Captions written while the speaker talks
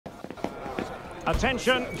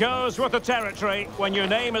Attention goes with the territory when your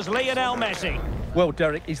name is Lionel Messi. Well,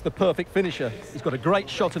 Derek, he's the perfect finisher. He's got a great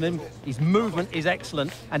shot on him, his movement is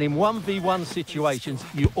excellent, and in 1v1 situations,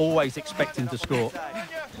 you always expect him to score.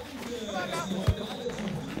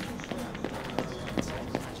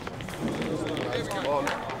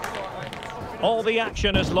 All the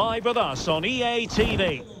action is live with us on EA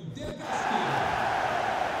TV.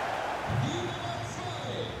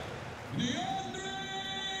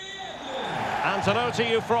 And hello to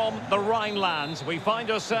you from the Rhineland. We find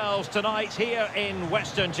ourselves tonight here in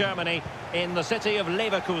Western Germany, in the city of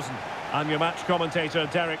Leverkusen. I'm your match commentator,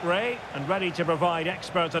 Derek Ray, and ready to provide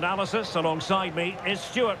expert analysis alongside me is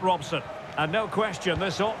Stuart Robson. And no question,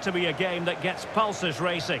 this ought to be a game that gets pulses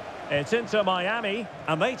racing. It's Inter Miami,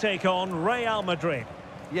 and they take on Real Madrid.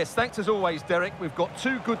 Yes, thanks as always, Derek. We've got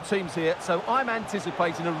two good teams here, so I'm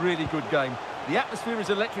anticipating a really good game. The atmosphere is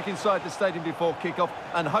electric inside the stadium before kick-off,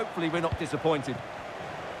 and hopefully we're not disappointed.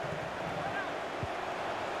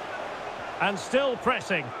 And still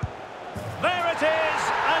pressing. There it is,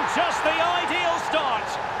 and just the ideal start.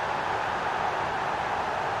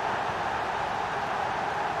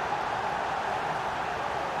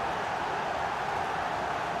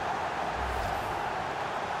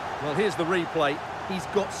 Well, here's the replay. He's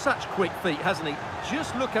got such quick feet, hasn't he?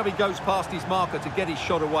 Just look how he goes past his marker to get his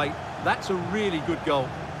shot away. That's a really good goal.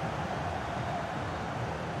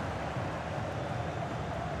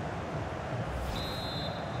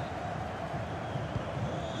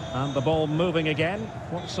 And the ball moving again.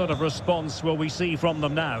 What sort of response will we see from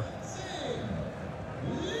them now?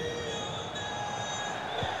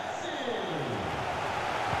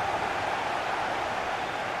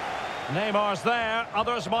 Neymar's there,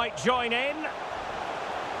 others might join in.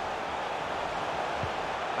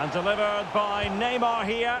 And delivered by Neymar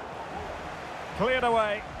here. Cleared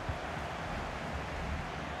away.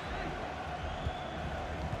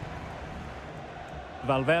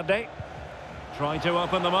 Valverde trying to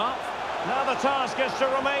open them up. Now the task is to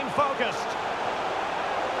remain focused.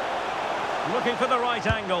 Looking for the right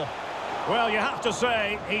angle. Well, you have to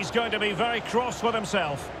say, he's going to be very cross with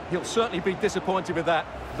himself. He'll certainly be disappointed with that.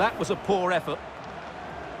 That was a poor effort.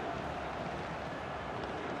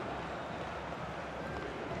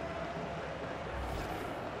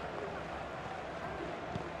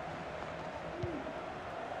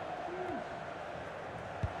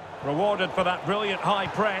 Rewarded for that brilliant high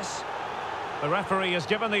press. The referee has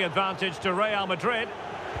given the advantage to Real Madrid.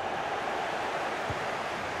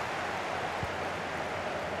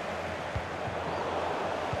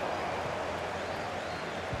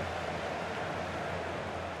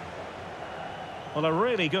 Well, a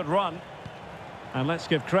really good run. And let's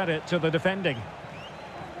give credit to the defending.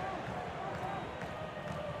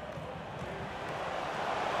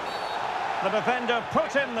 The defender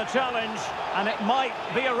put in the challenge, and it might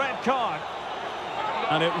be a red card.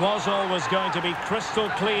 And it was always going to be crystal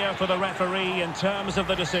clear for the referee in terms of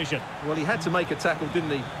the decision. Well, he had to make a tackle, didn't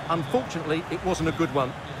he? Unfortunately, it wasn't a good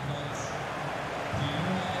one.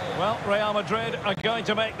 Well, Real Madrid are going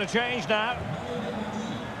to make the change now.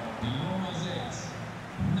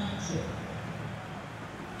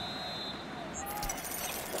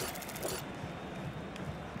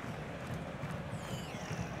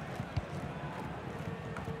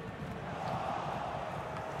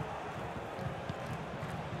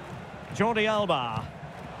 Jordi Alba.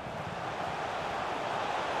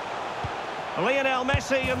 Lionel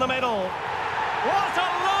Messi in the middle. What a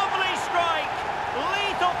lovely strike!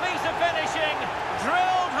 Lethal piece of finishing.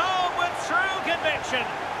 Drilled home with true conviction.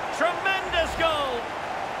 Tremendous goal.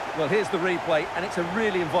 Well, here's the replay, and it's a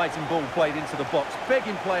really inviting ball played into the box,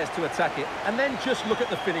 begging players to attack it. And then just look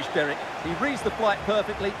at the finish, Derek. He reads the flight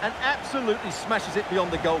perfectly and absolutely smashes it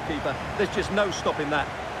beyond the goalkeeper. There's just no stopping that.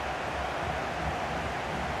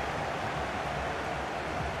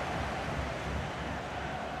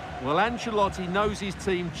 Well, Ancelotti knows his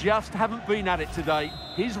team just haven't been at it today.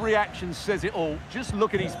 His reaction says it all. Just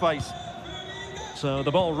look at his face. So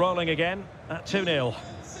the ball rolling again at 2-0.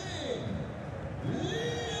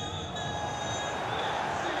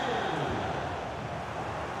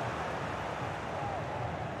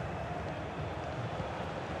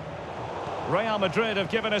 Real Madrid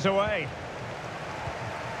have given us away.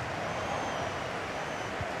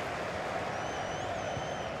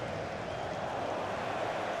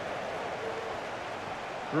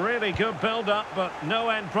 Really good build-up, but no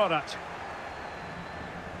end product.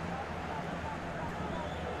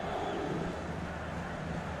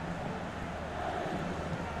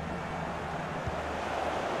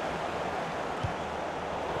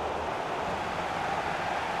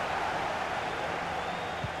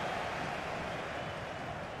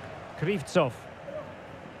 Krivtsov.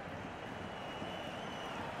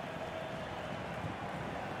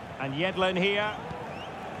 And Yedlin here.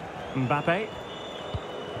 Mbappe.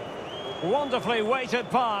 Wonderfully weighted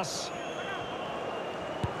pass.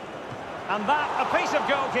 And that, a piece of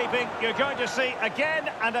goalkeeping you're going to see again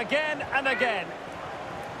and again and again.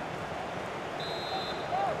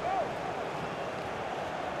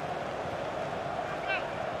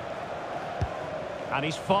 And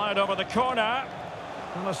he's fired over the corner.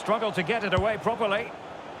 And a struggle to get it away properly.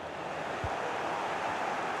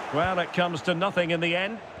 Well, it comes to nothing in the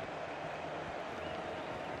end.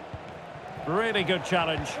 Really good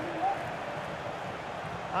challenge.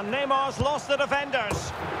 And Neymar's lost the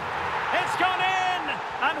defenders. It's gone in!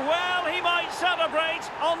 And well, he might celebrate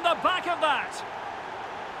on the back of that.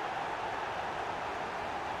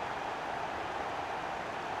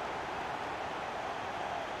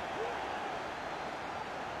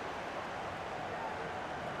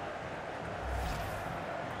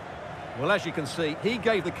 Well, as you can see, he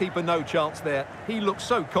gave the keeper no chance there. He looked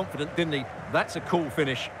so confident, didn't he? That's a cool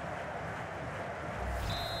finish.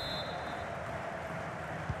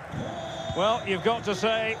 Well, you've got to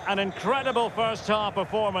say, an incredible first-half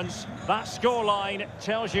performance. That scoreline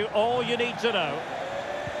tells you all you need to know.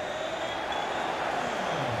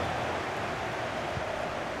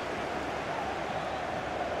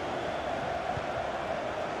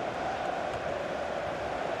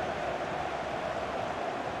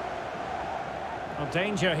 Well,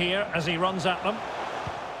 danger here as he runs at them.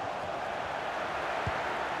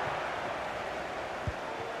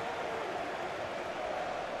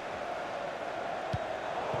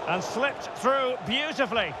 And slipped through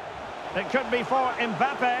beautifully. It could be for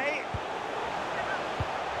Mbappe.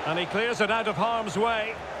 And he clears it out of harm's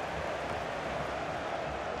way.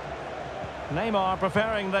 Neymar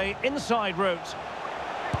preferring the inside route.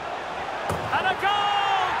 And a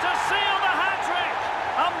goal to seal the hat-trick!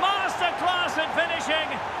 A masterclass in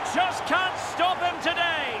finishing. Just can't stop him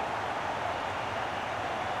today.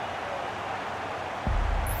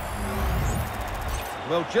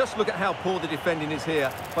 Well, just look at how poor the defending is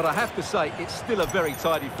here. But I have to say, it's still a very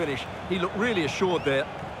tidy finish. He looked really assured there.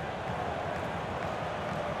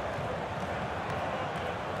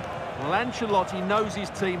 Well, Ancelotti knows his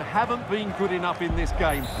team haven't been good enough in this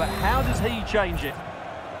game. But how does he change it?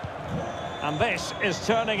 And this is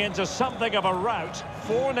turning into something of a rout.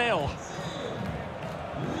 4-0.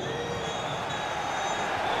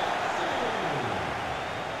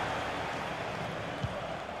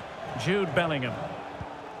 Jude Bellingham.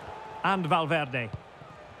 And Valverde.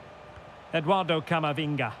 Eduardo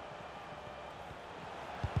Camavinga.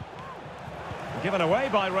 Given away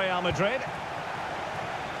by Real Madrid.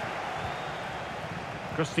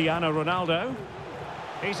 Cristiano Ronaldo.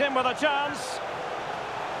 He's in with a chance.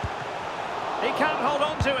 He can't hold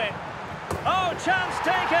on to it. Oh, chance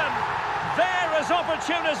taken. There is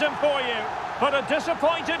opportunism for you. But a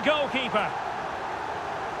disappointed goalkeeper.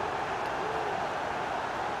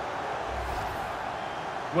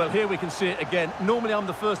 Well, here we can see it again. Normally I'm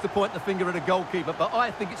the first to point the finger at a goalkeeper, but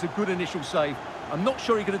I think it's a good initial save. I'm not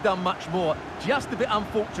sure he could have done much more. Just a bit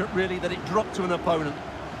unfortunate, really, that it dropped to an opponent.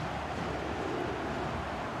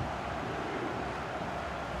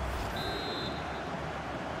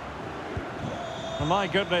 Oh, my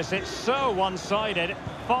goodness, it's so one-sided.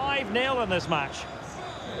 5-0 in this match.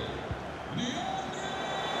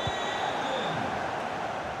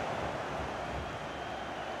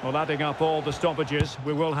 Well, adding up all the stoppages,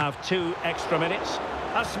 we will have 2 extra minutes.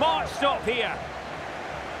 A smart stop here.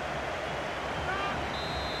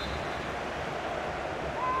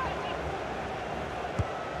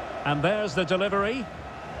 And there's the delivery.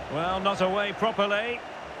 Well, not away properly.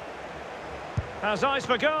 Has eyes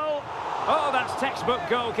for goal. Oh, that's textbook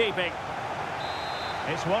goalkeeping.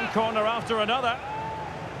 It's one corner after another.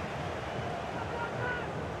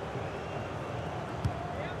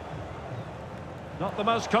 Not the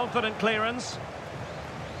most confident clearance.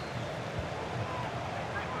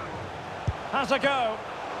 Has a go.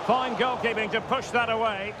 Fine goalkeeping to push that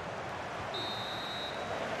away.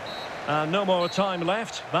 And no more time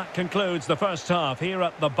left. That concludes the first half here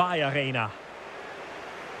at the Arena.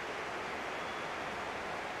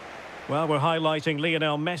 Well, we're highlighting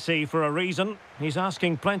Lionel Messi for a reason. He's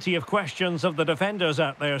asking plenty of questions of the defenders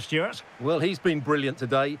out there, Stuart. Well, he's been brilliant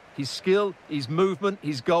today. His skill, his movement,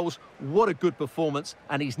 his goals, what a good performance.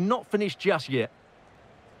 And he's not finished just yet.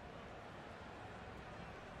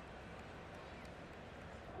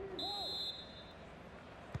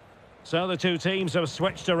 So the two teams have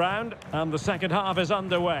switched around and the second half is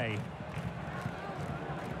underway.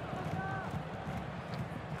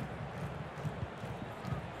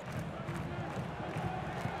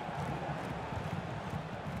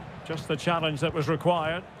 Just the challenge that was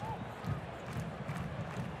required.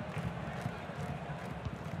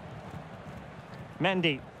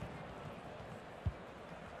 Mendy.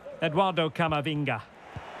 Eduardo Camavinga.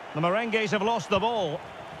 The Merengues have lost the ball.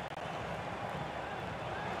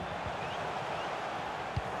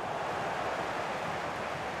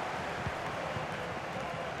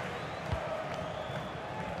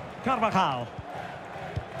 Carvajal.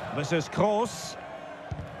 This is Kroos.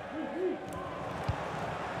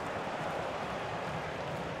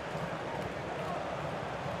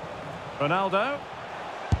 Ronaldo.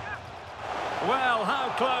 Well,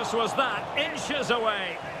 how close was that? Inches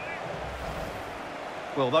away.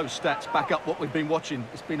 Well, those stats back up what we've been watching.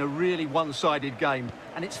 It's been a really one-sided game,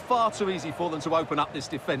 and it's far too easy for them to open up this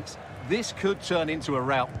defence. This could turn into a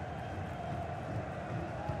rout.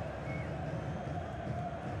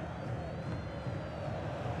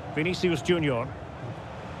 Vinicius Junior.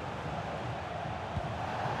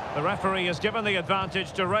 The referee has given the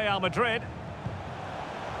advantage to Real Madrid.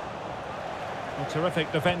 Well,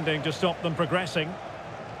 terrific defending to stop them progressing.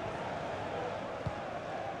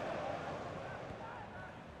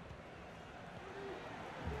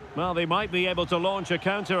 Well, they might be able to launch a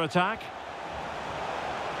counter-attack.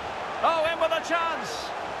 Oh, in with a chance!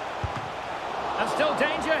 And still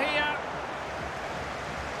danger here.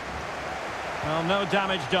 Well, no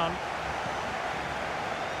damage done.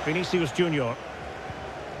 Vinicius Junior.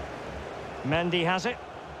 Mendy has it.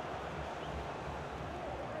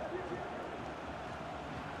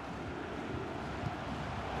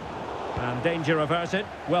 And danger averted.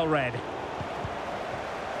 Well read.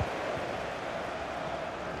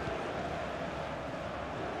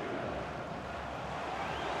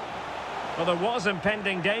 Well, there was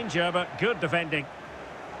impending danger, but good defending.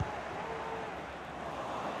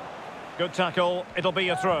 Good tackle. It'll be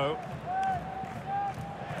a throw.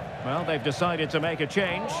 Well, they've decided to make a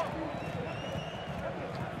change.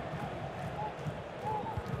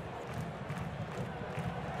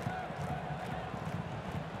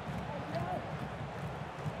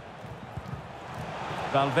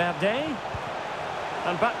 Valverde.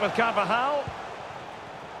 And back with Carvajal.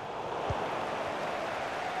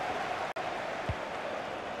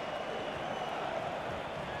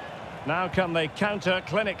 Now can they counter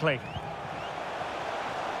clinically?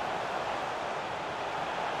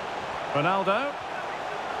 Ronaldo.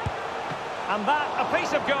 And that, a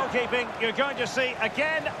piece of goalkeeping you're going to see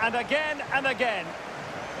again and again and again.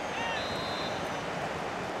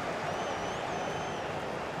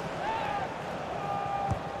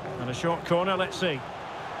 And a short corner, let's see.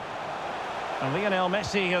 And Lionel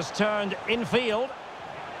Messi has turned infield.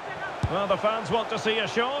 Well, the fans want to see a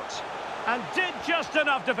shot. And did just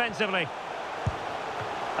enough defensively.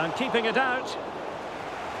 And keeping it out.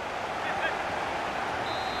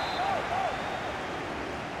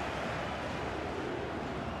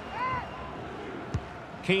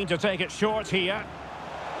 Keen to take it short here.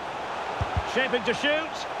 Shaping to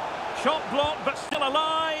shoot. Shot blocked, but still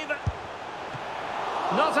alive.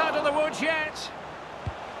 Not out of the woods yet.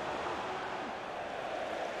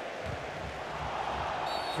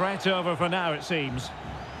 Threat over for now, it seems.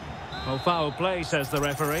 Well, foul play, says the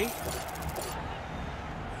referee.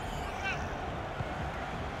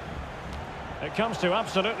 It comes to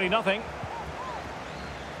absolutely nothing.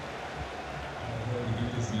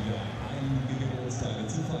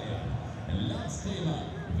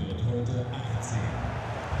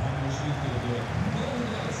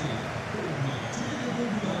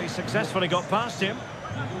 Well, he successfully got past him.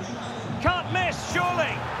 Can't miss,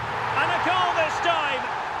 surely. And a goal this time.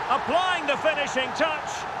 Applying the finishing touch.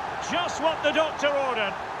 Just what the doctor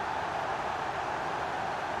ordered.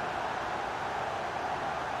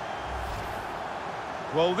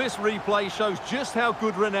 Well, this replay shows just how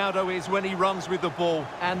good Ronaldo is when he runs with the ball.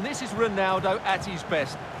 And this is Ronaldo at his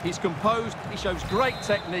best. He's composed, he shows great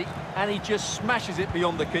technique, and he just smashes it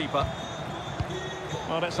beyond the keeper.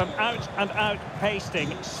 Well, it's an out-and-out pasting.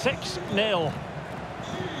 6-0.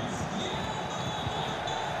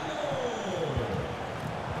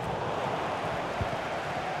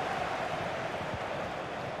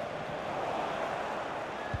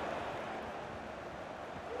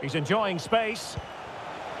 He's enjoying space.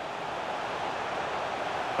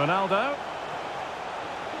 Ronaldo.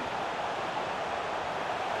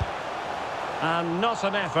 And not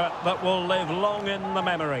an effort that will live long in the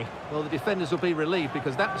memory. Well, the defenders will be relieved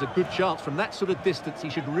because that was a good chance. From that sort of distance, he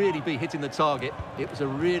should really be hitting the target. It was a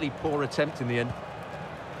really poor attempt in the end.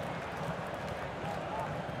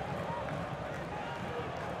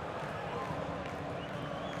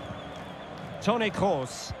 Toni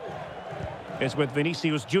Kroos is with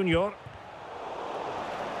Vinicius Junior.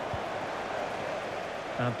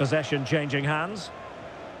 And possession changing hands.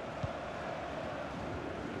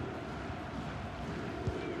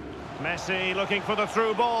 Messi looking for the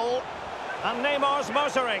through ball. And Neymar's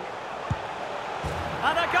motoring.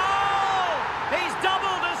 And a goal! He's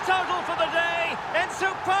doubled his total for the day in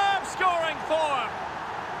superb scoring form.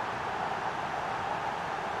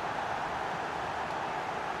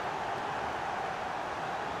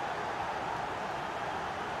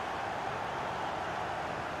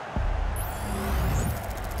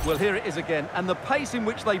 Well, here it is again, and the pace in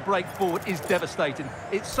which they break forward is devastating.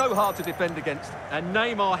 It's so hard to defend against. And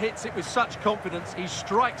Neymar hits it with such confidence. He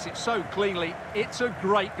strikes it so cleanly. It's a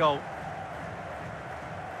great goal.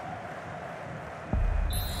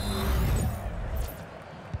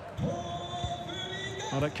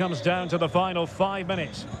 Well, it comes down to the final 5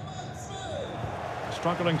 minutes.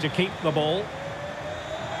 Struggling to keep the ball.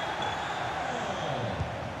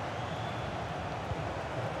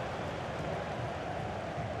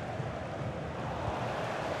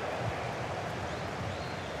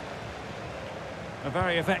 A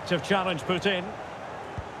very effective challenge put in.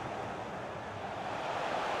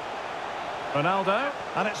 Ronaldo,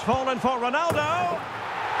 and it's fallen for Ronaldo.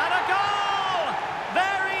 And a goal!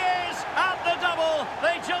 There he is at the double.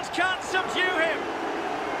 They just can't subdue him.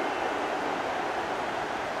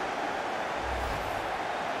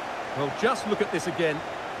 Well, just look at this again.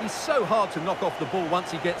 He's so hard to knock off the ball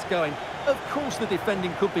once he gets going. Of course the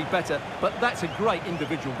defending could be better, but that's a great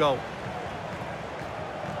individual goal.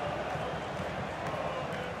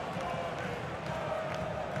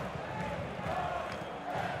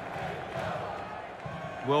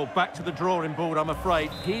 Well, back to the drawing board, I'm afraid.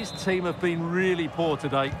 His team have been really poor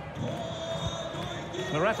today.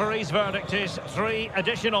 The referee's verdict is 3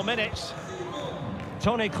 additional minutes.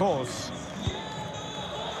 Toni Kroos.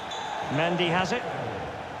 Mendy has it.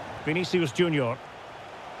 Vinicius Junior.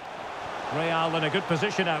 Real in a good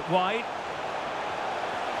position out wide.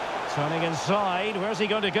 Turning inside. Where's he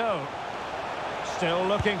going to go? Still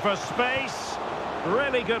looking for space.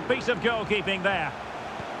 Really good piece of goalkeeping there.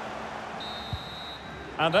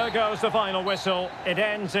 And there goes the final whistle. It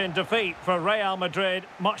ends in defeat for Real Madrid,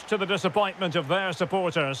 much to the disappointment of their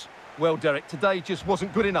supporters. Well, Derek, today just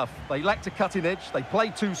wasn't good enough. They lacked a cutting edge, they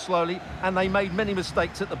played too slowly, and they made many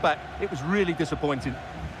mistakes at the back. It was really disappointing.